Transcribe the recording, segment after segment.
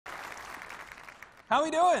How we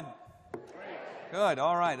doing? Good,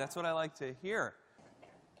 all right, that's what I like to hear.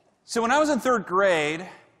 So when I was in fifth grade,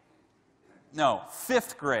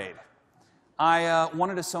 I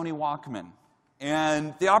wanted a Sony Walkman.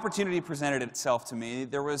 And the opportunity presented itself to me.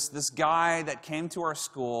 There was this guy that came to our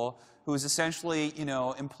school who was essentially,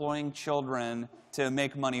 employing children to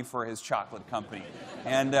make money for his chocolate company.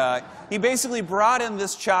 And he basically brought in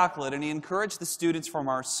this chocolate, and he encouraged the students from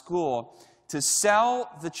our school to sell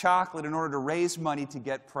the chocolate in order to raise money to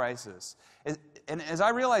get prizes. And as I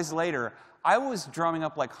realized later, I was drumming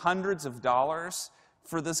up like hundreds of dollars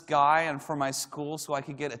for this guy and for my school so I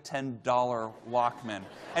could get a $10 Walkman.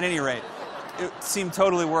 At any rate, it seemed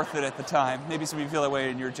totally worth it at the time. Maybe some of you feel that way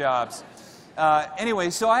in your jobs. Anyway,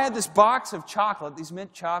 so I had this box of chocolate, these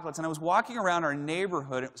mint chocolates, and I was walking around our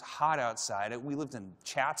neighborhood. It was hot outside. We lived in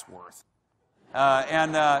Chatsworth.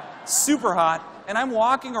 Super hot. And I'm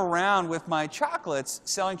walking around with my chocolates,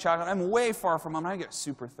 selling chocolate. I'm way far from them. I get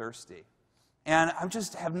super thirsty. And I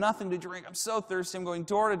just have nothing to drink. I'm so thirsty. I'm going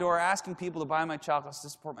door to door asking people to buy my chocolates to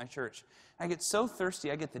support my church. I get so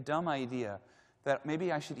thirsty, I get the dumb idea that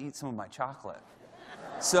maybe I should eat some of my chocolate.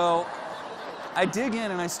 So I dig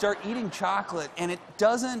in and I start eating chocolate, and it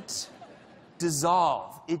doesn't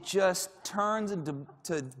dissolve. It just turns into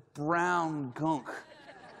brown gunk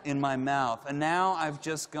in my mouth. And now I've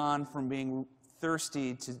just gone from being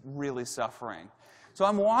thirsty to really suffering. So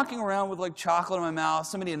I'm walking around with like chocolate in my mouth.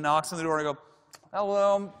 Somebody knocks on the door and I go,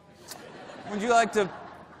 "Hello, would you like to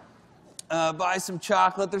buy some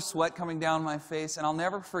chocolate?" There's sweat coming down my face. And I'll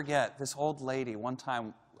never forget this old lady. One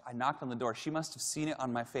time I knocked on the door. She must have seen it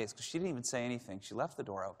on my face because she didn't even say anything. She left the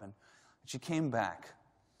door open. And she came back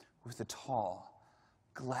with a tall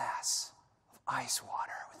glass of ice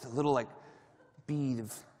water with a little like bead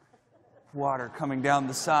of water coming down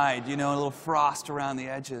the side, a little frost around the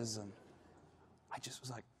edges. And I just was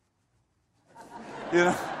like,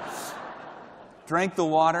 drank the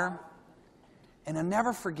water. And I'll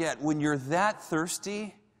never forget, when you're that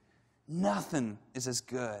thirsty, nothing is as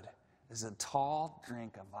good as a tall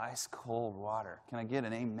drink of ice-cold water. Can I get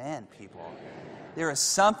an amen, people? There is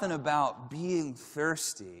something about being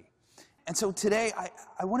thirsty. And so today,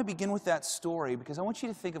 I want to begin with that story because I want you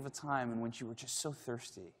to think of a time in which you were just so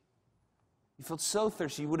thirsty. You felt so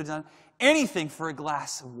thirsty, you would have done anything for a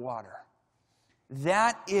glass of water.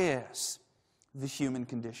 That is the human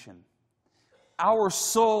condition. Our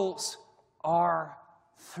souls are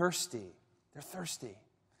thirsty. They're thirsty.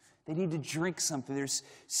 They need to drink something. There's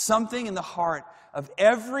something in the heart of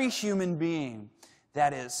every human being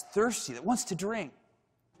that is thirsty, that wants to drink.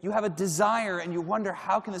 You have a desire and you wonder,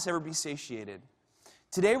 how can this ever be satiated?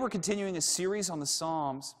 Today we're continuing a series on the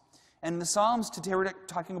Psalms. And in the Psalms, today we're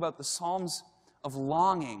talking about the Psalms of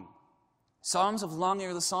longing. Psalms of longing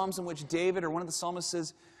are the Psalms in which David, or one of the psalmists,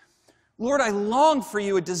 says, "Lord, I long for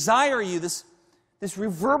you, I desire you," this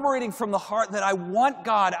reverberating from the heart that I want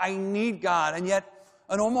God, I need God, and yet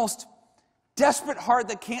an almost desperate heart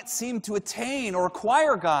that can't seem to attain or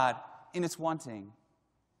acquire God in its wanting.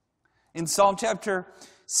 In Psalm chapter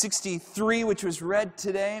 63, which was read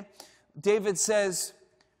today, David says,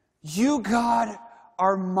 "You, God,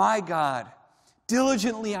 are my God.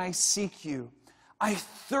 Diligently I seek you. I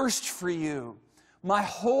thirst for you. My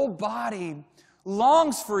whole body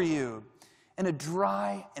longs for you in a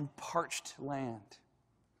dry and parched land."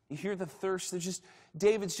 You hear the thirst.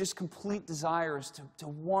 David's just complete desires to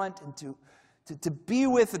want and to be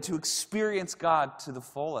with and to experience God to the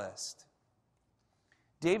fullest.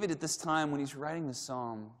 David, at this time when he's writing the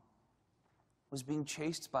psalm, was being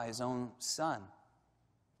chased by his own son.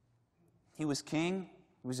 He was king.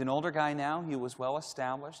 He was an older guy now. He was well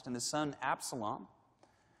established. And his son, Absalom,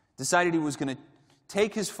 decided he was going to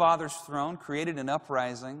take his father's throne, created an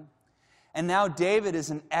uprising. And now David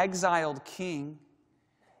is an exiled king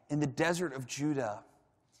in the desert of Judah.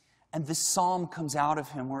 And this psalm comes out of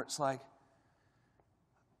him where it's like,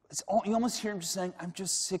 you almost hear him just saying, "I'm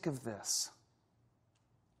just sick of this.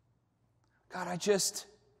 God, I just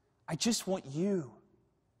want you.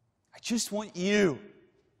 I just want you.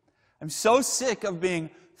 I'm so sick of being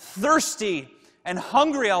thirsty and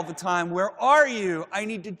hungry all the time. Where are you? I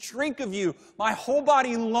need to drink of you. My whole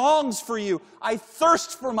body longs for you. I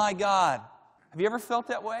thirst for my God." Have you ever felt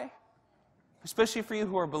that way? Especially for you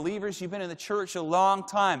who are believers, you've been in the church a long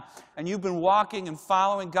time, and you've been walking and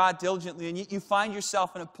following God diligently, and you find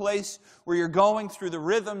yourself in a place where you're going through the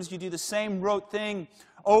rhythms, you do the same rote thing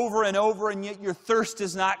over and over, and yet your thirst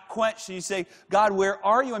is not quenched. And you say, "God, where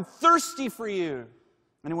are you? I'm thirsty for you."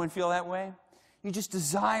 Anyone feel that way? You just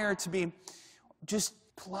desire to be just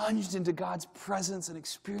plunged into God's presence and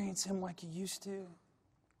experience Him like you used to.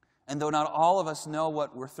 And though not all of us know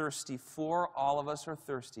what we're thirsty for, all of us are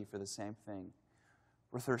thirsty for the same thing.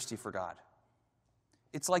 We're thirsty for God.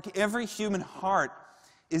 It's like every human heart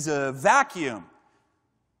is a vacuum.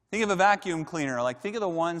 Think of a vacuum cleaner. Like, think of the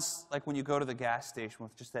ones like when you go to the gas station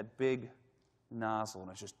with just that big nozzle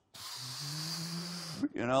and it's just,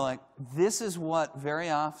 like this is what very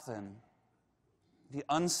often the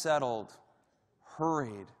unsettled,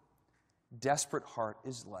 hurried, desperate heart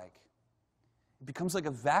is like. It becomes like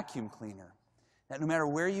a vacuum cleaner. That no matter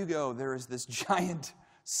where you go, there is this giant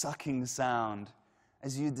sucking sound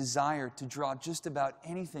as you desire to draw just about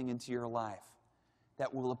anything into your life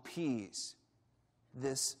that will appease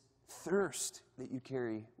this thirst that you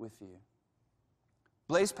carry with you.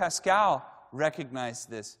 Blaise Pascal recognized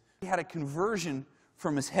this. He had a conversion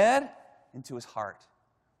from his head into his heart,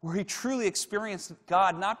 where he truly experienced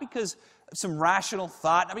God, not because of some rational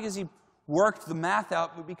thought, not because he worked the math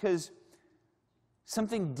out, but because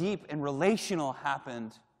something deep and relational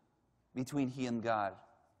happened between he and God.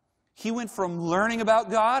 He went from learning about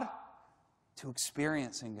God to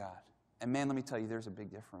experiencing God. And man, let me tell you, there's a big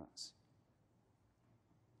difference.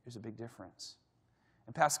 There's a big difference.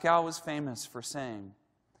 And Pascal was famous for saying,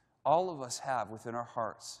 all of us have within our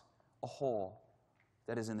hearts a hole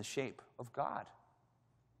that is in the shape of God.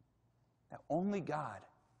 That only God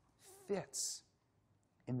fits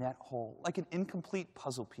in that hole, like an incomplete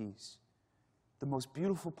puzzle piece. The most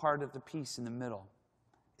beautiful part of the piece in the middle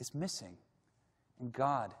is missing, and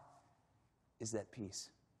God is that piece.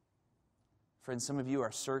 Friends, some of you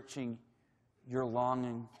are searching, you're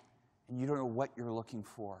longing, and you don't know what you're looking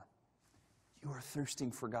for. You are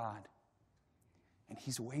thirsting for God, and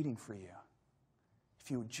He's waiting for you if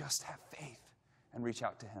you would just have faith and reach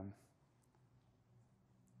out to Him.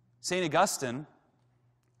 St. Augustine,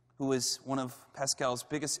 who was one of Pascal's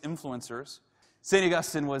biggest influencers, St.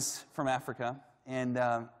 Augustine was from Africa, and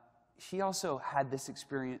he also had this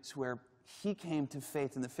experience where he came to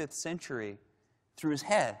faith in the 5th century through his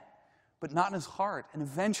head, but not in his heart, and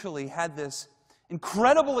eventually had this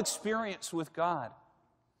incredible experience with God,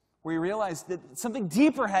 where he realized that something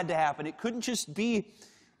deeper had to happen. It couldn't just be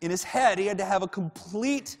in his head. He had to have a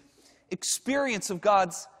complete experience of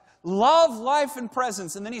God's love, life, and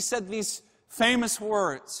presence. And then he said these famous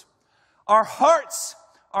words, "Our hearts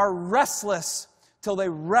are restless till they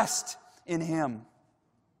rest in Him."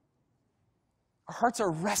 Our hearts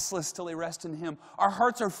are restless till they rest in Him. Our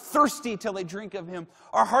hearts are thirsty till they drink of Him.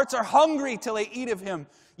 Our hearts are hungry till they eat of Him.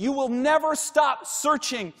 You will never stop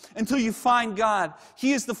searching until you find God.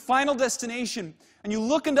 He is the final destination. And you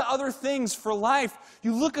look into other things for life.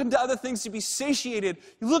 You look into other things to be satiated.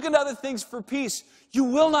 You look into other things for peace. You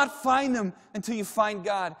will not find them until you find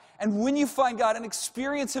God. And when you find God and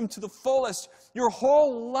experience Him to the fullest, your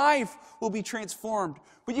whole life will be transformed.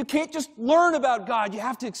 But you can't just learn about God. You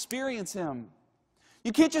have to experience Him.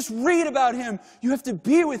 You can't just read about Him. You have to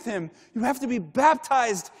be with Him. You have to be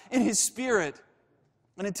baptized in His Spirit.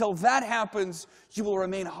 And until that happens, you will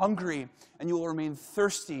remain hungry, and you will remain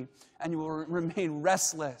thirsty, and you will remain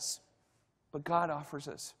restless. But God offers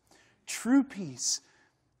us true peace,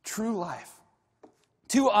 true life.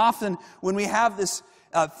 Too often, when we have this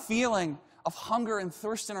feeling of hunger and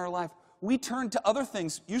thirst in our life, we turn to other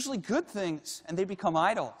things, usually good things, and they become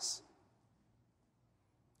idols.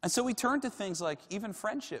 And so we turn to things like even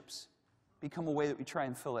friendships become a way that we try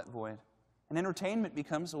and fill that void. And entertainment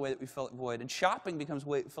becomes a way that we fill that void. And shopping becomes a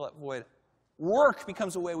way we fill that void. Work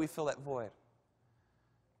becomes a way we fill that void.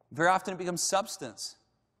 Very often it becomes substance.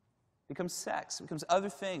 It becomes sex. It becomes other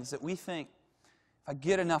things that we think, if I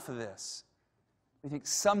get enough of this, we think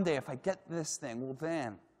someday if I get this thing, well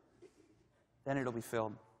then it'll be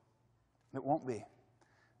filled. It won't be.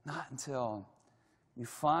 Not until you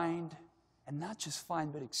find, and not just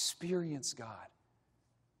find, but experience God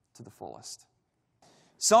to the fullest.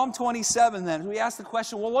 Psalm 27, then, we ask the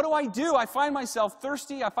question, well, what do I do? I find myself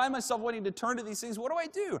thirsty. I find myself wanting to turn to these things. What do I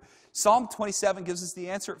do? Psalm 27 gives us the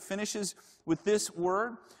answer. It finishes with this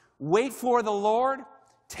word, wait for the Lord,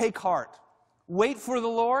 take heart. Wait for the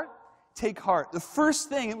Lord, take heart. The first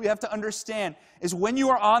thing that we have to understand is when you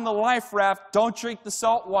are on the life raft, don't drink the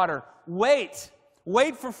salt water. Wait.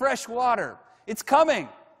 Wait for fresh water. It's coming.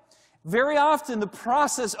 Very often, the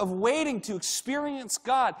process of waiting to experience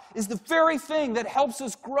God is the very thing that helps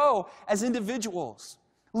us grow as individuals.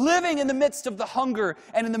 Living in the midst of the hunger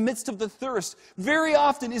and in the midst of the thirst very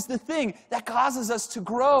often is the thing that causes us to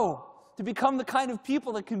grow, to become the kind of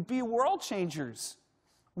people that can be world changers.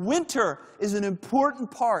 Winter is an important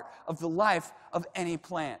part of the life of any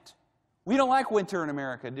plant. We don't like winter in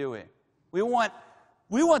America, do we? We want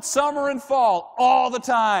We want summer and fall all the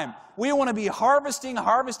time. We want to be harvesting.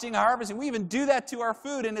 We even do that to our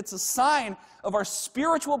food, and it's a sign of our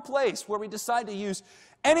spiritual place where we decide to use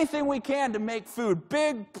anything we can to make food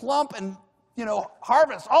big, plump, and,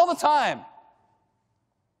 harvest all the time.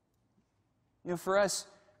 For us,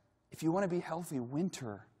 if you want to be healthy,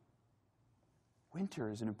 winter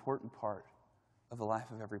is an important part of the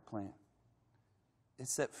life of every plant.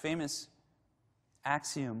 It's that famous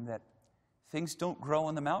axiom that things don't grow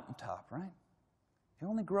on the mountaintop, right? They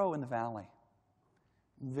only grow in the valley.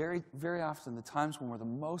 Very, very often, the times when we're the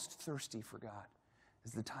most thirsty for God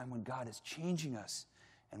is the time when God is changing us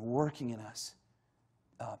and working in us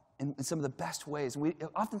in some of the best ways. We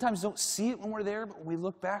oftentimes don't see it when we're there, but when we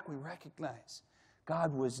look back, we recognize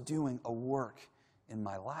God was doing a work in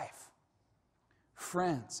my life.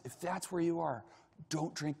 Friends, if that's where you are,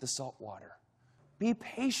 don't drink the salt water. Be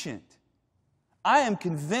patient. I am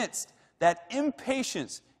convinced that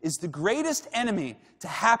impatience is the greatest enemy to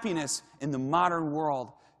happiness in the modern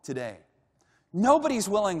world today. Nobody's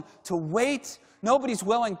willing to wait. Nobody's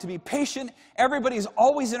willing to be patient. Everybody's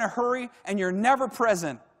always in a hurry, and you're never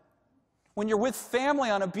present. When you're with family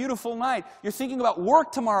on a beautiful night, you're thinking about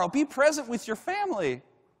work tomorrow. Be present with your family.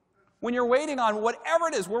 When you're waiting on whatever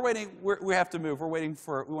it is, we have to move. We want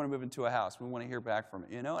to move into a house. We want to hear back from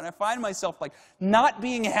it, And I find myself not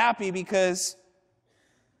being happy because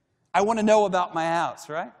I want to know about my house,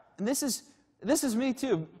 right? And this is me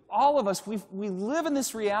too. All of us, we live in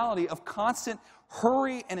this reality of constant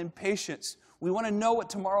hurry and impatience. We want to know what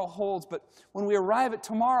tomorrow holds, but when we arrive at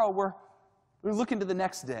tomorrow, we're looking to the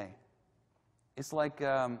next day. It's like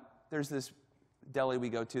there's this deli we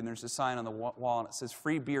go to, and there's a sign on the wall, and it says,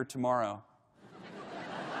 free beer tomorrow.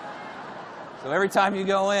 So every time you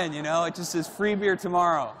go in, it just says, free beer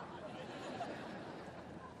tomorrow.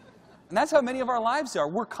 And that's how many of our lives are.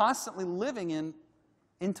 We're constantly living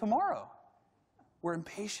in tomorrow. We're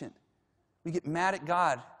impatient. We get mad at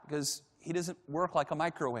God because He doesn't work like a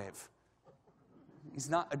microwave. He's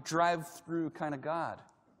not a drive-through kind of God.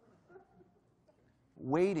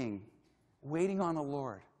 Waiting on the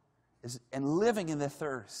Lord and living in the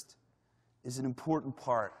thirst is an important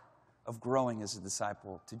part of growing as a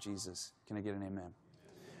disciple to Jesus. Can I get an amen?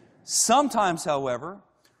 Sometimes, however,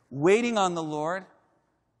 waiting on the Lord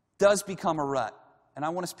does become a rut. And I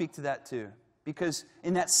want to speak to that too. Because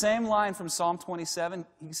in that same line from Psalm 27,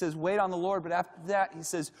 he says, wait on the Lord. But after that, he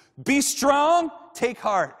says, be strong, take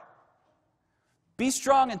heart. Be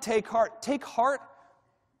strong and take heart. Take heart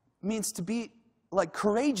means to be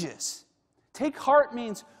courageous. Take heart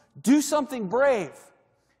means do something brave.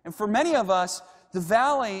 And for many of us, the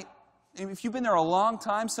valley, if you've been there a long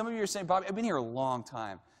time, some of you are saying, Bob, I've been here a long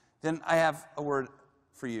time. Then I have a word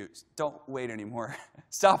for you. Don't wait anymore.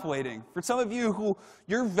 Stop waiting. For some of you who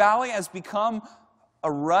your valley has become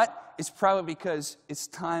a rut, it's probably because it's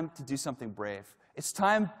time to do something brave. It's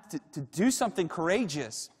time to do something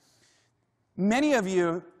courageous. Many of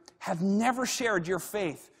you have never shared your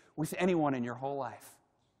faith with anyone in your whole life.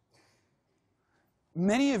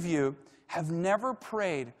 Many of you have never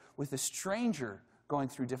prayed with a stranger going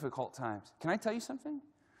through difficult times. Can I tell you something?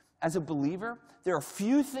 As a believer, there are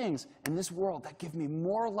few things in this world that give me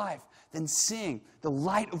more life than seeing the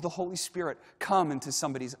light of the Holy Spirit come into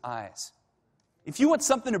somebody's eyes. If you want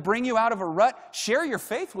something to bring you out of a rut, share your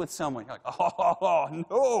faith with someone. You're like,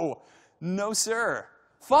 oh, no, sir.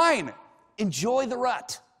 Fine, enjoy the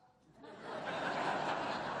rut.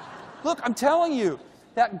 Look, I'm telling you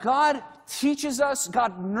that God teaches us,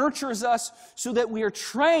 God nurtures us so that we are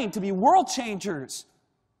trained to be world changers.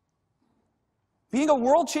 Being a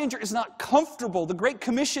world changer is not comfortable. The Great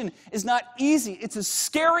Commission is not easy. It's a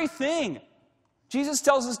scary thing. Jesus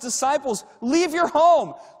tells his disciples, leave your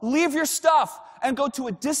home, leave your stuff, and go to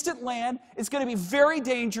a distant land. It's going to be very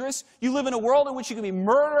dangerous. You live in a world in which you can be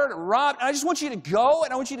murdered or robbed. And I just want you to go,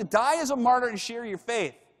 and I want you to die as a martyr and share your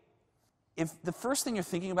faith. If the first thing you're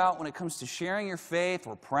thinking about when it comes to sharing your faith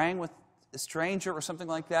or praying with a stranger or something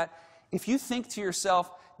like that, if you think to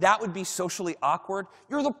yourself, that would be socially awkward,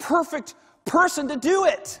 you're the perfect person to do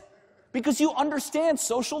it because you understand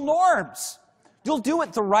social norms. You'll do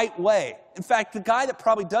it the right way. In fact, the guy that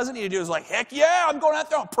probably doesn't need to do it is like, heck yeah, I'm going out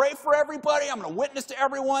there and pray for everybody. I'm going to witness to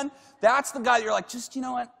everyone. That's the guy that you're like, just, you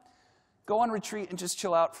know what? Go on retreat and just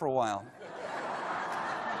chill out for a while.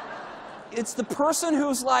 It's the person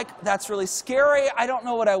who's like, that's really scary. I don't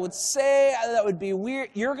know what I would say. That would be weird.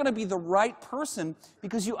 You're going to be the right person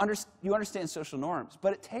because you understand social norms.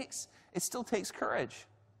 But it still takes courage.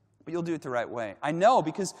 But you'll do it the right way. I know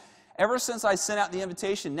because ever since I sent out the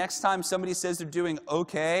invitation, next time somebody says they're doing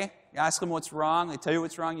okay, you ask them what's wrong. They tell you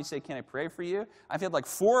what's wrong. You say, can I pray for you? I've had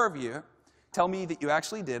 4 of you Tell me that you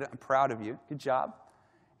actually did it. I'm proud of you. Good job.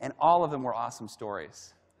 And all of them were awesome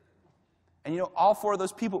stories. And all 4 of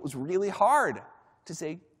those people, it was really hard to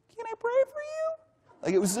say, can I pray for you?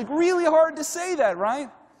 Like, it was really hard to say that, right?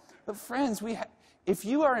 But friends, if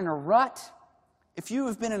you are in a rut, if you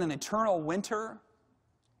have been in an eternal winter,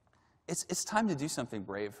 it's time to do something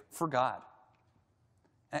brave for God.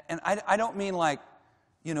 And I don't mean like,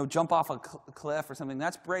 jump off a cliff or something.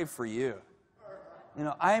 That's brave for you.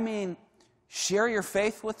 I mean, share your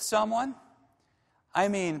faith with someone. I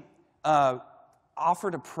mean,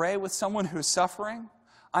 offer to pray with someone who's suffering.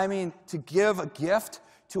 I mean, to give a gift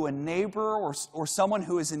to a neighbor or someone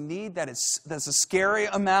who is in need that's a scary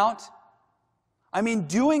amount. I mean,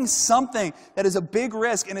 doing something that is a big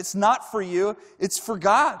risk, and it's not for you, it's for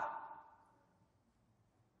God.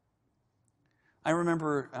 I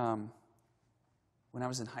remember when I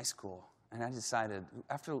was in high school, and I decided,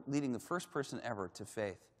 after leading the first person ever to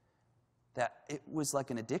faith, that it was like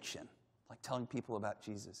an addiction, like telling people about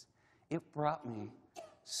Jesus. It brought me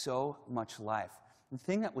so much life. The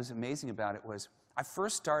thing that was amazing about it was, I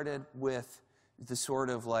first started with the sort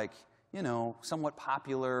of like, somewhat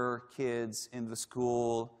popular kids in the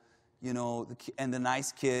school, and the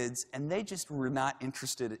nice kids, and they just were not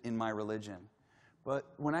interested in my religion. But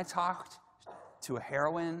when I talked to a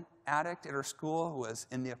heroin addict at her school who was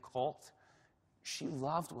in the occult, she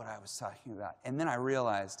loved what I was talking about. And then I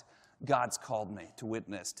realized God's called me to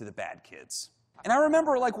witness to the bad kids. And I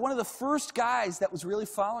remember like one of the first guys that was really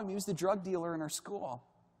following me was the drug dealer in our school.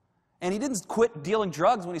 And he didn't quit dealing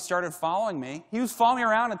drugs when he started following me. He was following me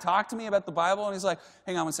around and talked to me about the Bible, and he's like,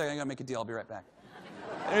 hang on one second, I gotta make a deal, I'll be right back.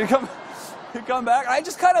 And he'd come back, and I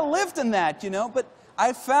just kind of lived in that, But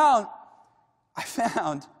I found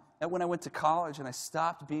that when I went to college and I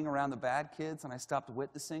stopped being around the bad kids and I stopped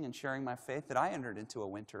witnessing and sharing my faith, that I entered into a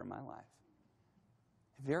winter in my life.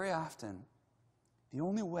 Very often, the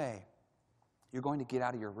only way you're going to get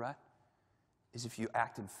out of your rut is if you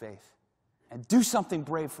act in faith and do something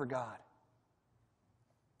brave for God.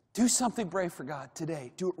 Do something brave for God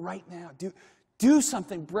today. Do it right now. Do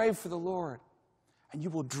something brave for the Lord, and you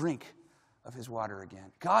will drink of his water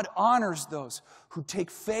again. God honors those who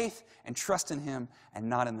take faith and trust in him and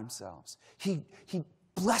not in themselves. He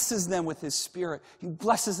blesses them with his Spirit. He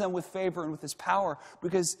blesses them with favor and with his power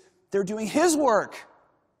because they're doing his work.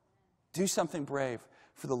 Do something brave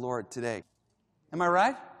for the Lord today. Am I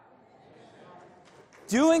right?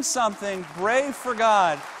 Doing something brave for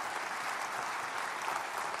God.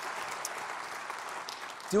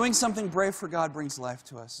 Doing something brave for God brings life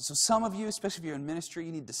to us. So some of you, especially if you're in ministry,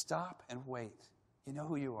 you need to stop and wait. You know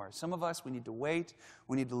who you are. Some of us, we need to wait.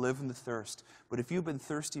 We need to live in the thirst. But if you've been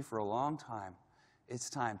thirsty for a long time, it's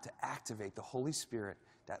time to activate the Holy Spirit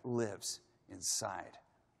that lives inside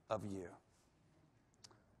of you.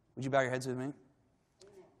 Would you bow your heads with me?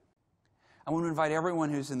 I want to invite everyone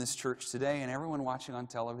who's in this church today and everyone watching on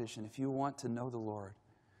television, if you want to know the Lord,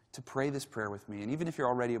 to pray this prayer with me. And even if you're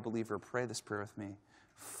already a believer, pray this prayer with me.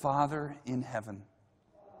 Father in heaven,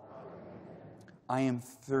 I am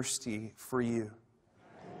thirsty for you.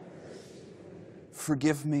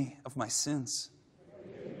 Forgive me of my sins.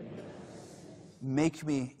 Make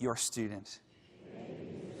me your student.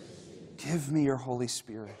 Give me your Holy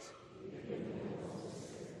Spirit.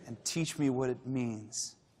 And teach me what it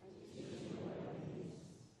means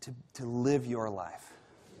to live your life.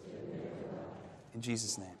 In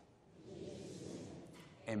Jesus' name,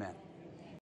 amen.